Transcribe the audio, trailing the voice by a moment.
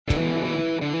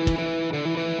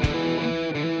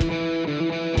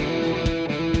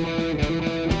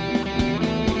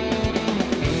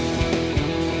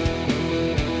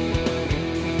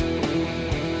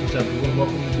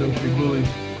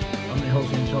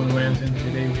Tony Ransom.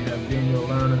 Today we have Danielle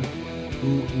Lerner,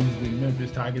 who is the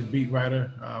Memphis Tigers beat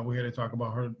writer. We're here to talk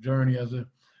about her journey as a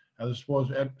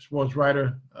sports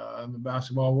writer in the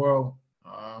basketball world.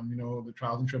 The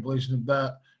trials and tribulations of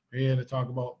that. We're here to talk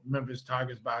about Memphis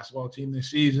Tigers basketball team this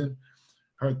season,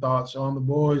 her thoughts on the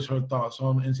boys, her thoughts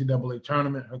on the NCAA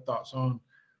tournament, her thoughts on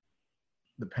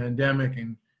the pandemic,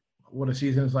 and what a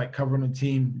season is like covering a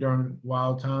team during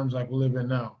wild times like we live in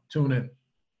now. Tune in.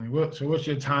 So what's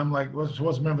your time like?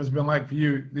 What's Memphis been like for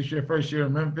you? This is your first year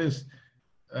in Memphis.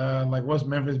 What's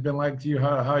Memphis been like to you?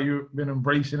 How you've been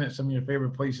embracing it? Some of your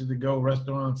favorite places to go,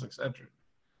 restaurants, etc.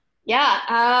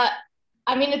 Yeah,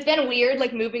 it's been weird,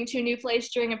 like moving to a new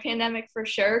place during a pandemic for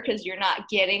sure, because you're not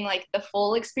getting like the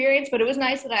full experience. But it was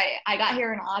nice that I got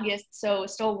here in August, so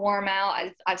it's still warm out.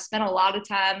 I've spent a lot of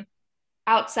time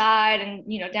outside and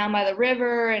down by the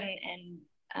river and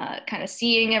kind of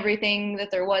seeing everything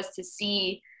that there was to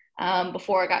see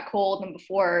before it got cold and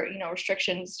before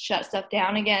restrictions shut stuff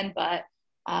down again. But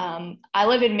I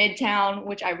live in Midtown,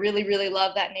 which I really, really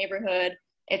love that neighborhood.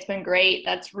 It's been great.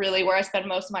 That's really where I spend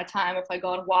most of my time if I go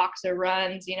on walks or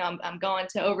runs. I'm going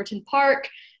to Overton Park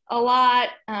a lot.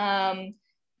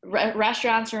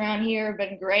 Restaurants around here have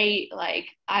been great. Like,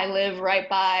 I live right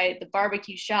by the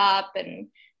barbecue shop and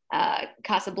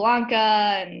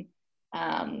Casablanca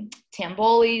and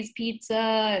Tamboli's Pizza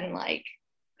and like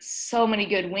so many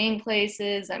good wing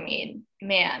places. I mean,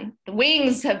 man, the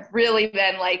wings have really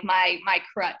been like my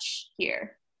crutch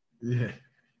here. Yeah.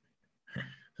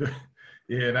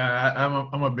 Yeah, and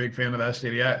I'm a big fan of that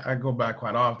city. I go back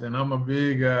quite often. I'm a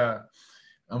big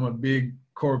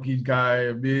Corky's guy,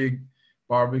 a big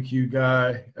barbecue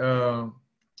guy.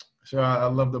 So I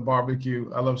love the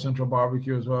barbecue. I love Central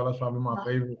Barbecue as well. That's probably my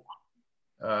favorite.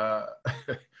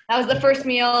 That was the first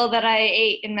meal that I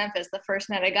ate in Memphis. The first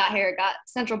night I got here, I got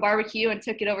Central Barbecue and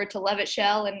took it over to Levitt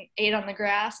Shell and ate on the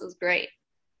grass. It was great.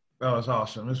 Oh, it's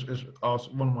awesome. It's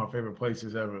awesome. One of my favorite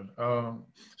places ever.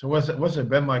 So what's it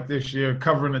been like this year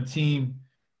covering a team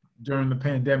during the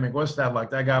pandemic? What's that like?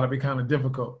 That gotta be kind of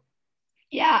difficult.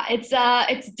 Yeah, it's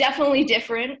definitely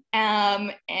different.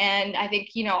 And I think,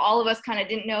 all of us kind of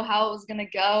didn't know how it was going to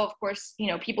go. Of course,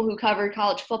 people who covered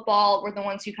college football were the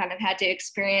ones who kind of had to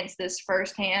experience this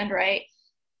firsthand, right?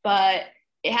 But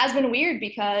it has been weird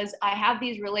because I have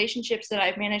these relationships that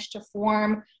I've managed to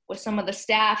form with some of the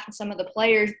staff and some of the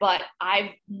players, but I've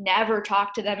never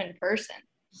talked to them in person.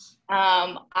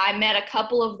 I met a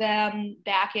couple of them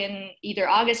back in either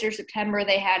August or September.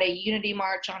 They had a unity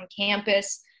march on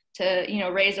campus to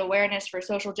raise awareness for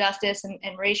social justice and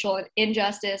racial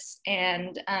injustice,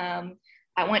 and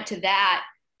I went to that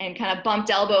and kind of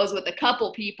bumped elbows with a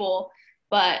couple people.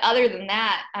 But other than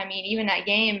that, I mean, even at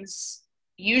games,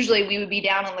 usually we would be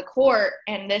down on the court,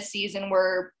 and this season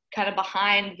we're kind of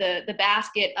behind the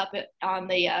basket up on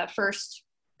the first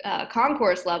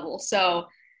concourse level. So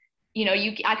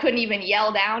I couldn't even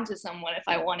yell down to someone if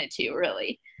I wanted to,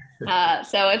 really.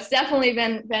 So it's definitely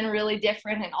been really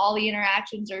different, and all the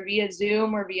interactions are via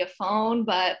Zoom or via phone.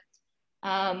 But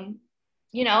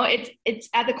it's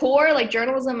at the core, like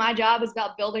journalism. My job is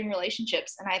about building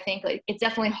relationships, and I think like it's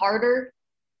definitely harder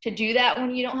to do that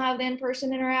when you don't have the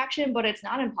in-person interaction, but it's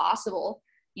not impossible.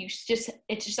 It's just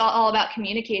all about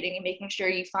communicating and making sure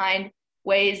you find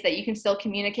ways that you can still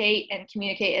communicate and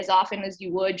communicate as often as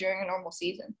you would during a normal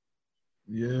season.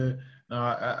 Yeah, no,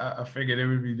 I figured it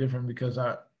would be different because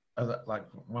like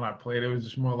when I played, it was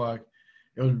just more like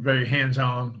it was very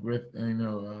hands-on with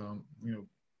you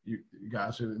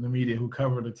guys in the media who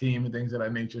cover the team and things of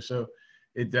that nature. So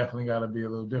it definitely got to be a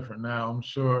little different now, I'm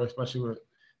sure, especially with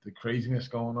the craziness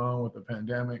going on with the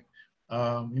pandemic.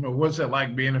 What's it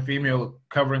like being a female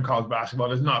covering college basketball?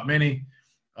 There's not many.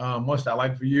 What's that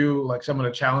like for you? Like some of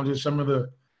the challenges, some of the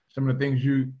things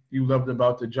you loved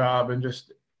about the job, and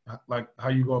just like how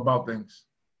you go about things.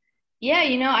 Yeah,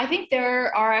 I think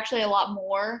there are actually a lot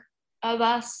more of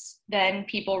us than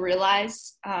people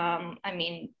realize. And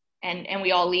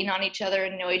we all lean on each other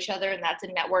and know each other, and that's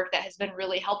a network that has been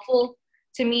really helpful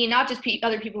to me, not just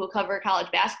other people who cover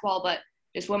college basketball, but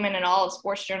just women in all of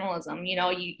sports journalism.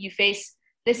 You face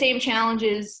the same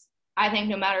challenges, I think,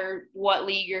 no matter what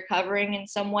league you're covering in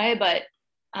some way. But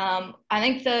I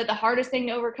think the hardest thing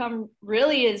to overcome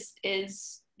really is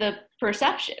the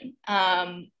perception.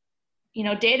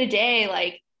 Day to day,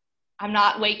 like, I'm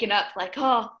not waking up like,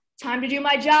 oh, time to do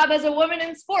my job as a woman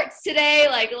in sports today.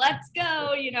 Like, let's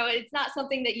go. It's not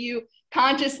something that you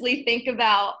consciously think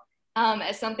about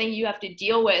as something you have to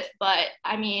deal with. But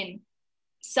I mean,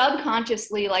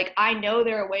 subconsciously, like, I know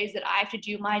there are ways that I have to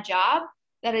do my job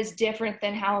that is different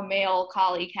than how a male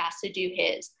colleague has to do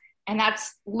his. And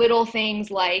that's little things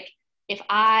like, if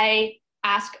I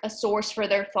ask a source for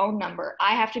their phone number.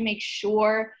 I have to make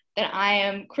sure that I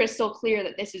am crystal clear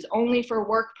that this is only for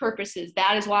work purposes.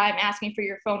 That is why I'm asking for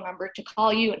your phone number, to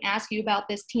call you and ask you about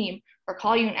this team, or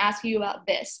call you and ask you about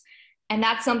this. And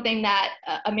that's something that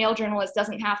a male journalist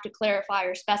doesn't have to clarify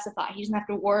or specify. He doesn't have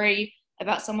to worry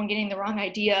about someone getting the wrong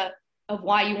idea of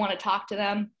why you want to talk to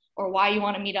them or why you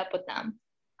want to meet up with them.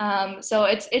 So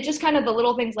it's just kind of the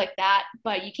little things like that,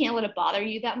 but you can't let it bother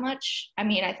you that much. I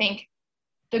mean, I think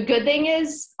the good thing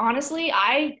is, honestly,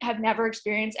 I have never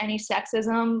experienced any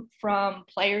sexism from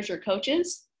players or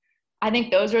coaches. I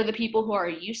think those are the people who are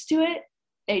used to it.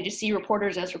 They just see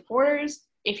reporters as reporters.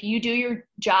 If you do your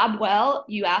job well,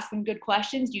 you ask them good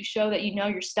questions, you show that you know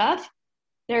your stuff,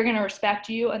 they're going to respect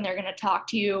you and they're going to talk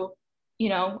to you,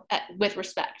 with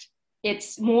respect.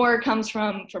 It's more comes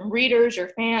from readers or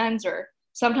fans, or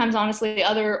sometimes, honestly,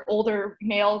 other older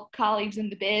male colleagues in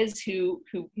the biz who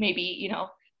maybe,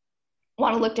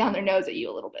 want to look down their nose at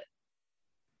you a little bit.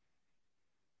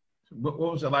 What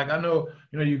was it like? I know,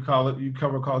 you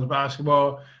cover college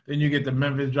basketball, then you get the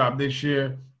Memphis job this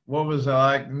year. What was it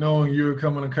like knowing you were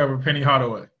coming to cover Penny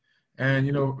Hardaway?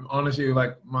 And, honestly,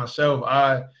 like myself,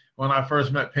 when I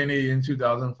first met Penny in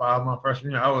 2005, my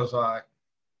freshman year, I was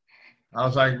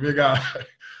like, big guy.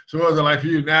 So what was it like for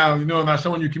you now? Not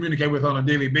someone you communicate with on a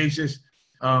daily basis.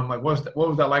 What was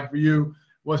that like for you?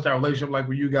 What's that relationship like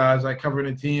with you guys, like covering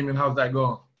a team, and how's that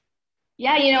going?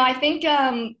 Yeah, I think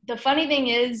the funny thing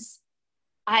is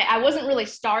I wasn't really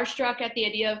starstruck at the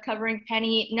idea of covering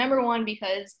Penny. Number one,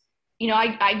 because,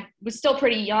 I was still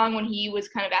pretty young when he was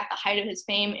kind of at the height of his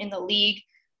fame in the league.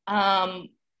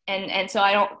 And so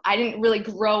I didn't really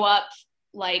grow up,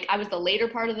 like, I was the later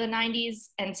part of the 90s.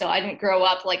 And so I didn't grow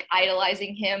up like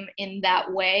idolizing him in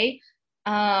that way.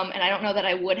 And I don't know that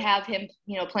I would have him,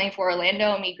 playing for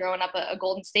Orlando and me growing up a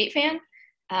Golden State fan.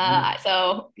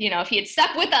 So, if he had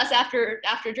stuck with us after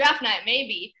draft night,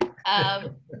 maybe.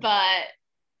 But,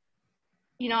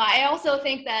 I also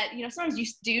think that, sometimes you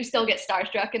do still get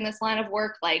starstruck in this line of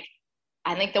work. Like,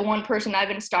 I think the one person I've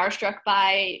been starstruck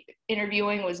by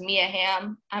interviewing was Mia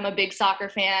Hamm. I'm a big soccer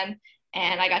fan,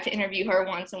 and I got to interview her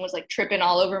once and was like tripping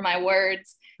all over my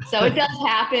words. So it does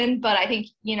happen, but I think,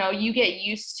 you get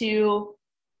used to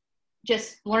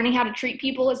just learning how to treat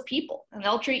people as people, and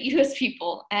they'll treat you as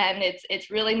people. And it's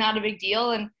really not a big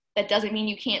deal. And that doesn't mean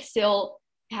you can't still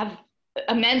have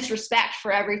immense respect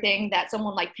for everything that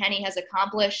someone like Penny has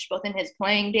accomplished, both in his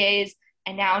playing days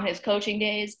and now in his coaching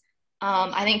days.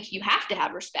 I think you have to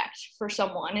have respect for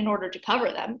someone in order to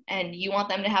cover them, and you want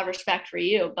them to have respect for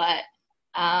you. But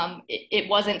it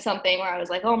wasn't something where I was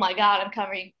like, oh my God, I'm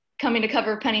coming to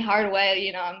cover Penny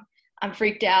Hardaway. I'm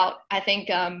freaked out. I think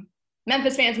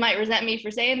Memphis fans might resent me for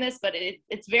saying this, but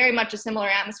it's very much a similar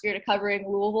atmosphere to covering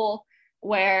Louisville,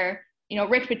 where,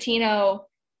 Rick Pitino,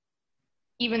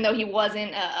 even though he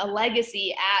wasn't a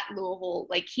legacy at Louisville,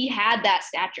 like, he had that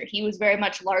stature. He was very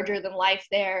much larger than life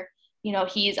there.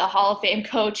 He's a Hall of Fame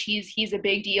coach. He's a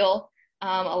big deal.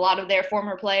 A lot of their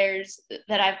former players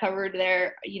that I've covered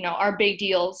there, are big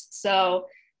deals. So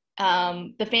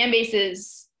the fan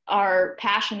bases are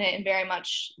passionate in very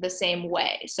much the same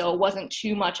way. So it wasn't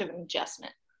too much of an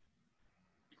adjustment.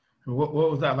 What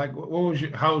was that like?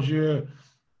 How's your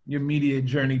media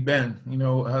journey been?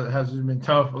 Has it been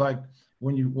tough? Like,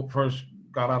 when you first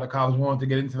got out of college, wanted to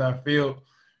get into that field,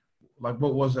 like,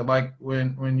 what was it like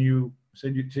when you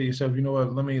said to yourself,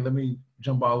 what, let me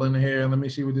jump all in here and let me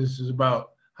see what this is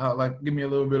about? Give me a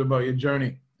little bit about your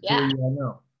journey to where you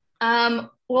are now.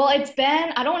 Well, it's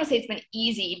been, I don't want to say it's been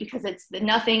easy, because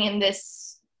nothing in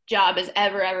this job is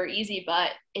ever easy,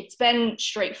 but it's been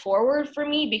straightforward for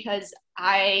me because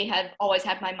I had always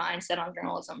had my mind set on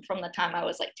journalism from the time I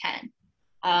was like 10.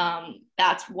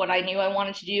 That's what I knew I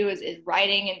wanted to do is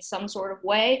writing in some sort of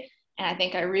way. And I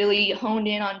think I really honed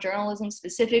in on journalism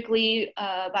specifically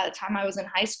by the time I was in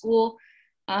high school,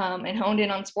 and honed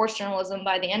in on sports journalism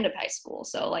by the end of high school.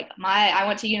 So like I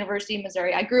went to University of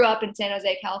Missouri. I grew up in San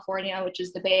Jose, California, which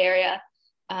is the Bay Area.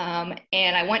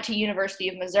 And I went to University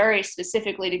of Missouri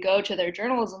specifically to go to their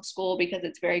journalism school because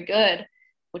it's very good,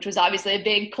 which was obviously a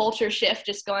big culture shift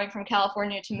just going from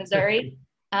California to Missouri.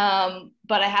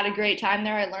 But I had a great time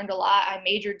there. I learned a lot. I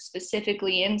majored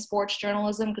specifically in sports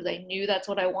journalism because I knew that's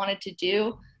what I wanted to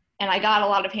do. And I got a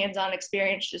lot of hands-on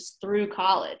experience just through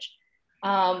college.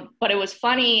 But it was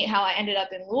funny how I ended up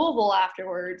in Louisville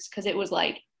afterwards, because it was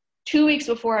like 2 weeks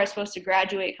before I was supposed to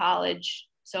graduate college.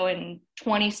 So in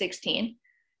 2016.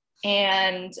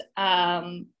 And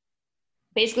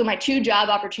basically my two job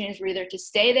opportunities were either to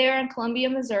stay there in Columbia,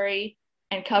 Missouri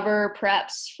and cover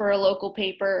preps for a local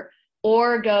paper,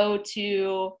 or go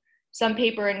to some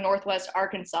paper in Northwest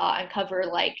Arkansas and cover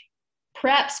like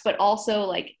preps, but also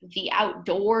like the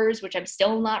outdoors, which I'm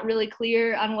still not really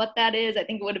clear on what that is. I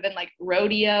think it would have been like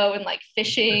rodeo and like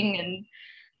fishing, and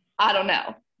I don't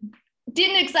know.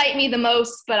 Didn't excite me the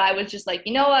most, but I was just like,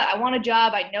 you know what? I want a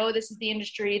job. I know this is the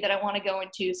industry that I want to go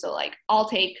into. So like, I'll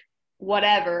take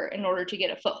whatever in order to get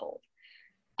a foothold.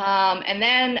 And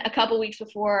then a couple weeks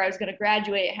before I was going to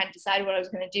graduate, I hadn't decided what I was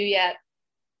going to do yet.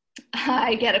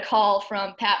 I get a call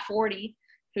from Pat Forty,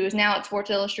 who is now at Sports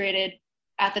Illustrated.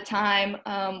 At the time,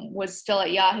 was still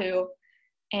at Yahoo,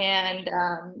 and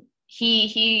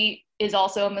he is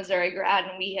also a Missouri grad,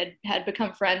 and we had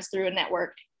become friends through a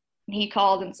network. And he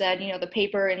called and said, you know, the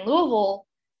paper in Louisville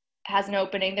has an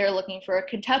opening. They're looking for a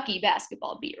Kentucky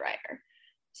basketball beat writer,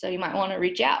 so you might want to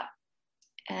reach out.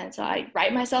 And so I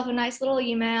write myself a nice little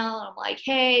email. And I'm like,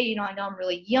 hey, you know I'm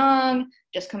really young,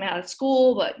 just coming out of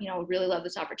school, but, you know, really love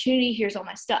this opportunity. Here's all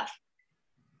my stuff.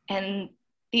 And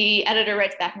the editor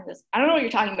writes back and goes, I don't know what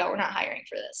you're talking about. We're not hiring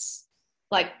for this.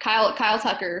 Like Kyle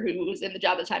Tucker, who was in the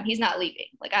job at the time, he's not leaving.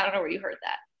 Like, I don't know where you heard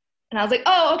that. And I was like,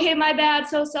 oh, okay, my bad.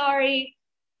 So sorry.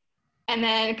 And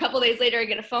then a couple of days later, I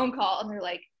get a phone call and they're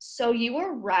like, so you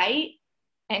were right.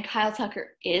 And Kyle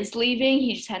Tucker is leaving.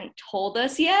 He just hadn't told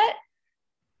us yet.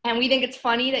 And we think it's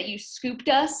funny that you scooped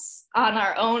us on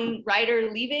our own writer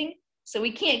leaving. So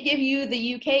we can't give you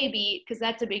the UK beat because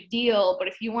that's a big deal. But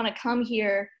if you want to come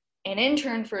here and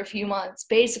intern for a few months,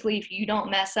 basically, if you don't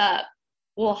mess up,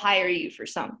 we'll hire you for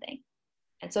something.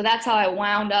 And so that's how I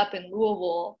wound up in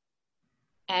Louisville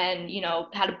and, you know,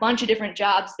 had a bunch of different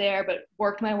jobs there, but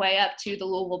worked my way up to the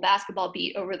Louisville basketball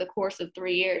beat over the course of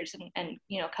 3 years and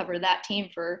you know, covered that team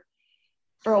for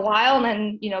a while, and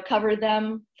then, you know, covered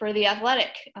them for the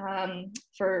Athletic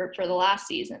for the last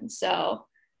season. So,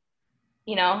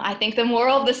 you know, I think the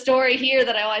moral of the story here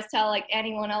that I always tell like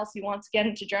anyone else who wants to get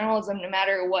into journalism, no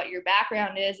matter what your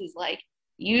background is like,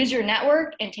 use your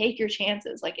network and take your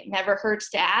chances. Like, it never hurts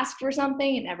to ask for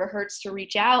something. It never hurts to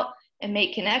reach out and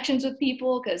make connections with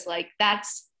people, because like,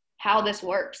 that's how this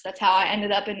works. That's how I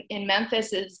ended up in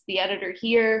Memphis as the editor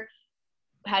here.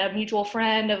 Had a mutual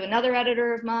friend of another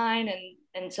editor of mine,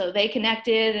 and so they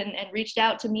connected and reached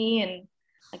out to me, and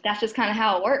like, that's just kind of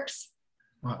how it works.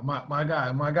 My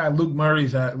guy Luke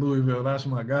Murray's at Louisville. That's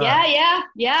my guy.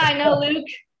 Yeah. I know Luke.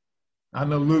 I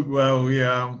know Luke well.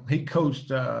 Yeah, he coached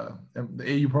the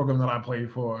AU program that I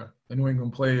played for, the New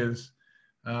England Players,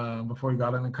 before he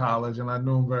got into college, and I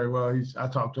knew him very well. I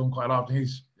talked to him quite often.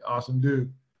 He's an awesome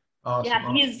dude. Awesome.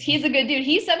 Yeah, he's a good dude.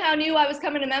 He somehow knew I was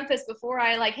coming to Memphis before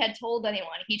I like had told anyone.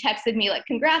 He texted me like,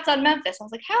 "Congrats on Memphis." I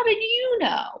was like, "How did you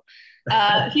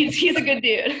know?" He's a good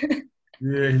dude.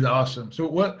 Yeah, he's awesome. So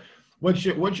what's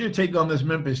your take on this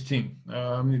Memphis team?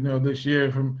 You know, this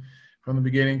year from the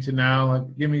beginning to now.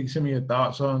 Like, give me some of your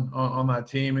thoughts on that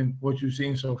team and what you've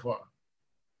seen so far.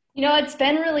 You know, it's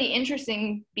been really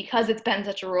interesting because it's been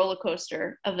such a roller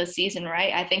coaster of a season,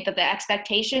 right? I think that the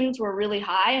expectations were really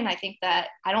high, and I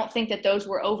don't think that those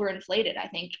were overinflated. I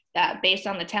think that based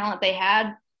on the talent they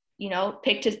had, you know,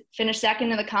 picked to finish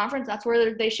second in the conference, that's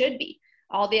where they should be.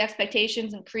 All the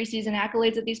expectations and preseason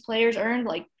accolades that these players earned,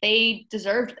 like, they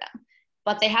deserved them,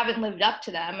 but they haven't lived up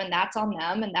to them, and that's on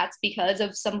them. And that's because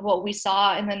of some of what we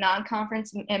saw in the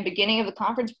non-conference and beginning of the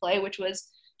conference play, which was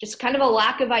just kind of a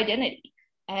lack of identity.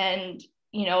 And,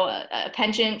 you know, a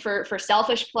penchant for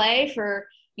selfish play, for,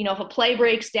 you know, if a play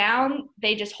breaks down,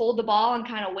 they just hold the ball and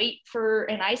kind of wait for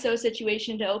an ISO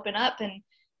situation to open up. And,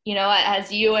 you know,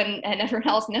 as you and everyone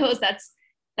else knows, that's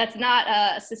not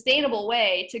a sustainable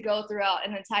way to go throughout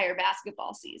an entire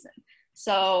basketball season.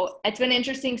 So it's been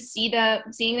interesting seeing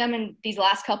them in these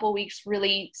last couple of weeks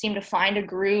really seem to find a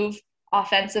groove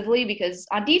offensively, because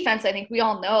on defense, I think we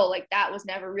all know, like, that was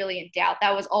never really in doubt.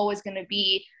 That was always going to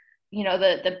be, you know,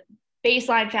 the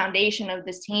baseline foundation of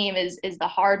this team is the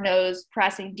hard-nosed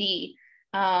pressing D.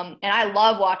 And I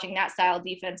love watching that style of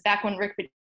defense. Back when Rick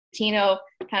Pitino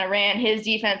kind of ran his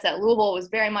defense at Louisville, was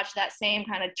very much that same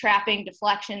kind of trapping,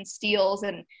 deflection, steals.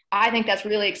 And I think that's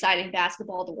really exciting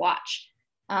basketball to watch.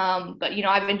 But, you know,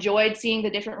 I've enjoyed seeing the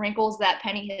different wrinkles that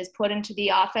Penny has put into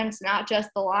the offense, not just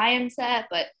the Lion set,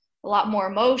 but a lot more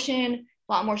motion,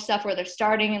 a lot more stuff where they're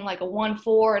starting in like a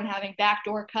 1-4 and having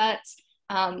backdoor cuts.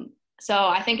 So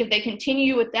I think if they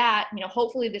continue with that, you know,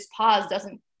 hopefully this pause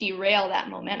doesn't derail that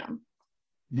momentum.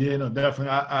 Yeah, no,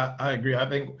 definitely. I agree. I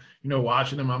think, you know,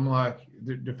 watching them, I'm like,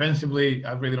 defensively,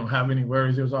 I really don't have any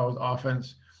worries. There's always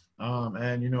offense.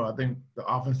 And, you know, I think the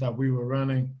offense that we were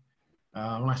running,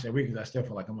 when I say we, because I still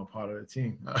feel like I'm a part of the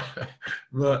team.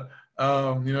 But,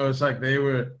 you know, it's like they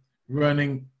were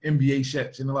running NBA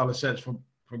sets and a lot of sets for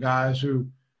guys who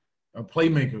are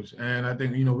playmakers. And I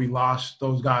think, you know, we lost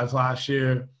those guys last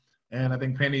year. And I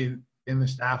think Penny in the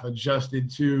staff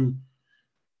adjusted to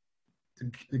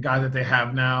the guys that they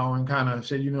have now and kind of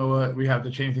said, you know what, we have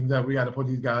to change things up. We got to put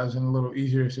these guys in a little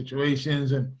easier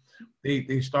situations, and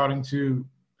they start to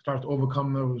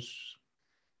overcome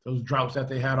those droughts that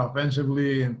they had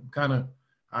offensively, and kind of,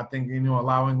 I think,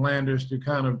 allowing Landers to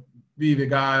kind of be the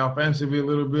guy offensively a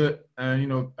little bit.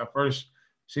 And, at first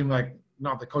seemed like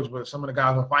not the coach, but some of the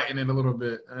guys are fighting it a little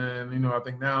bit. And, I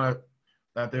think now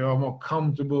that they're all more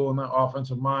comfortable in that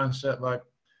offensive mindset, like,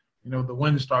 the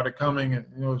wins started coming,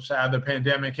 and, sad the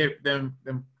pandemic hit them,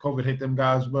 COVID hit them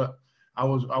guys. But I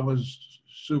was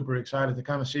super excited to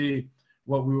kind of see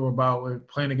what we were about with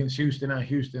playing against Houston at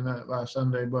Houston that last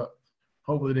Sunday. But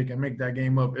hopefully they can make that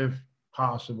game up if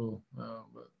possible.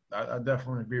 But I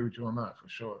definitely agree with you on that for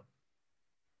sure.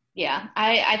 Yeah,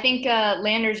 I think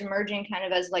Landers emerging kind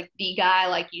of as like the guy,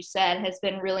 like you said, has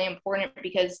been really important,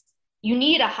 because you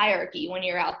need a hierarchy when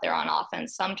you're out there on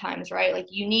offense sometimes, right? Like,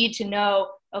 you need to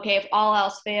know, okay, if all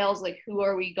else fails, like, who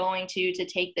are we going to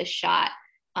take this shot?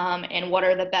 And what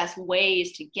are the best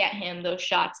ways to get him those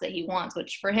shots that he wants,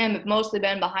 which for him have mostly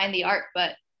been behind the arc.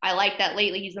 But I like that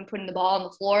lately he's been putting the ball on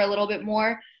the floor a little bit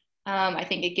more. I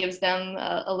think it gives them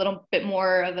a little bit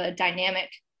more of a dynamic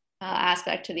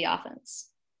aspect to the offense.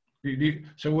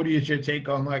 So what is your take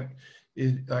on,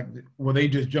 will they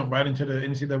just jump right into the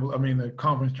the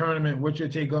conference tournament? What's your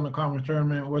take on the conference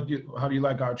tournament? How do you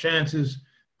like our chances?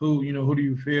 Who do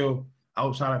you feel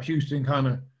outside of Houston kind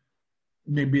of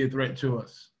may be a threat to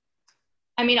us?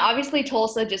 I mean, obviously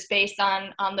Tulsa, just based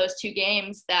on those two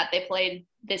games that they played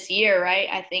this year, right?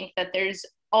 I think that there's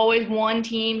always one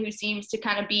team who seems to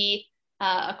kind of be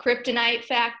a kryptonite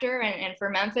factor. And for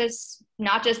Memphis,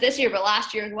 not just this year, but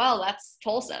last year as well, that's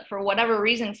Tulsa. For whatever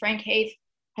reason, Frank Haith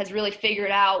has really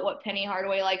figured out what Penny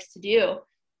Hardaway likes to do.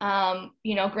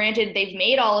 Granted, they've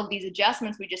made all of these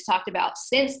adjustments we just talked about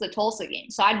since the Tulsa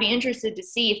game. So I'd be interested to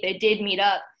see if they did meet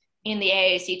up in the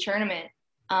AAC tournament,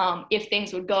 if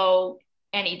things would go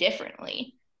any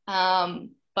differently.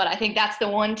 But I think that's the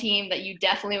one team that you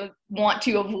definitely would want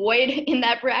to avoid in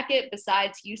that bracket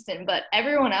besides Houston. But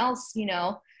everyone else,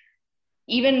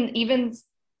 even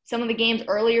some of the games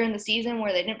earlier in the season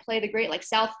where they didn't play the great, like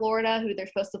South Florida, who they're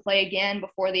supposed to play again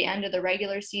before the end of the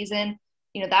regular season,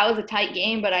 that was a tight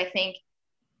game. But I think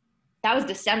that was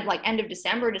end of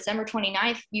December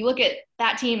 29th. You look at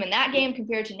that team in that game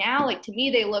compared to now, like, to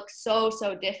me, they look so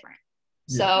different.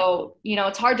 Yeah. So,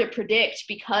 it's hard to predict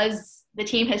because the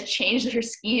team has changed their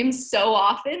schemes so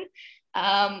often.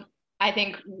 I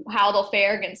think how they'll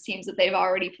fare against teams that they've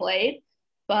already played.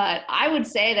 But I would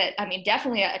say that,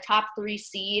 definitely a top 3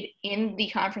 seed in the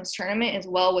conference tournament is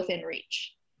well within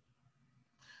reach.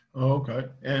 Oh, okay.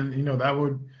 And,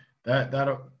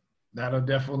 that'll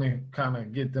definitely kind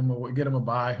of get them a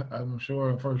bye, I'm sure,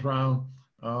 in first round.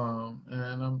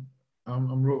 And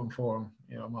I'm rooting for them.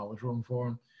 I'm always rooting for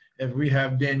them. If we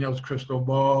have Danielle's crystal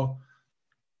ball,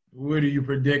 where do you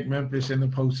predict Memphis in the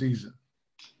postseason?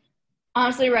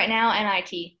 Honestly, right now,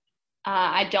 NIT.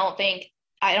 I don't think,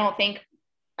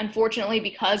 unfortunately,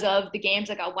 because of the games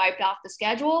that got wiped off the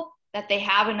schedule, that they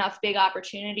have enough big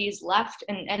opportunities left.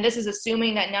 And this is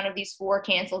assuming that none of these 4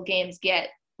 canceled games get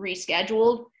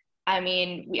rescheduled.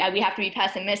 We have to be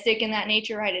pessimistic in that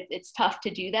nature, right? It's tough to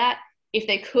do that. If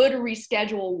they could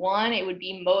reschedule one, it would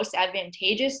be most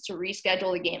advantageous to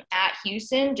reschedule the game at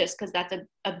Houston, just because that's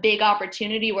a big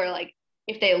opportunity where, like,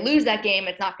 if they lose that game,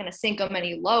 it's not going to sink them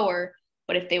any lower.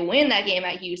 But if they win that game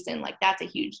at Houston, like, that's a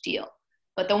huge deal.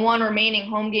 But the one remaining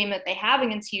home game that they have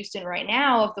against Houston right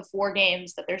now, of the 4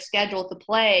 games that they're scheduled to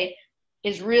play,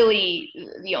 is really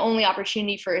the only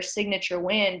opportunity for a signature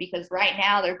win, because right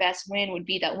now their best win would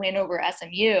be that win over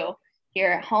SMU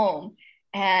here at home.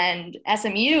 And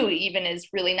SMU even is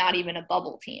really not even a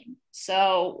bubble team.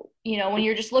 So, when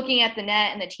you're just looking at the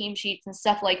net and the team sheets and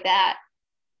stuff like that,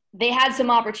 they had some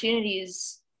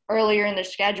opportunities earlier in their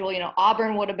schedule.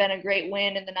 Auburn would have been a great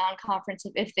win in the non-conference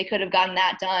if they could have gotten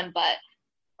that done, but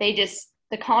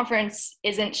the conference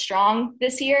isn't strong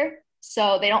this year.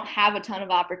 So they don't have a ton of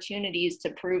opportunities to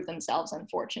prove themselves,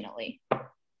 unfortunately.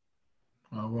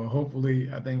 Well, hopefully,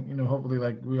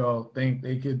 like we all think,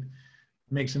 they could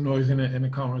make some noise in the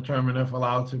conference tournament if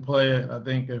allowed to play it. I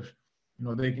think if,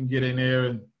 they can get in there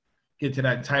and get to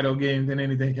that title game, then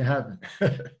anything can happen.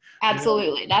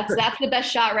 Absolutely. That's the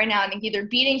best shot right now. I think either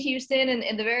beating Houston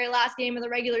in the very last game of the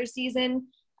regular season.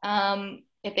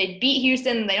 If they beat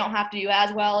Houston, they don't have to do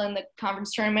as well in the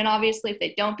conference tournament, obviously. If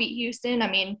they don't beat Houston,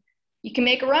 you can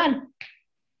make a run.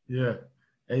 Yeah.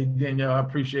 Hey, Danielle, I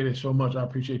appreciate it so much. I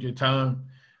appreciate your time.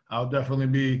 I'll definitely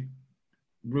be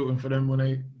rooting for them when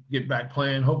they get back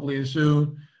playing. Hopefully it's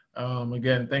soon.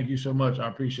 Again, thank you so much. I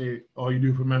appreciate all you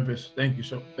do for Memphis. Thank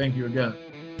you again.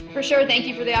 For sure. Thank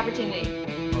you for the opportunity.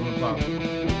 No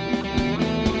problem.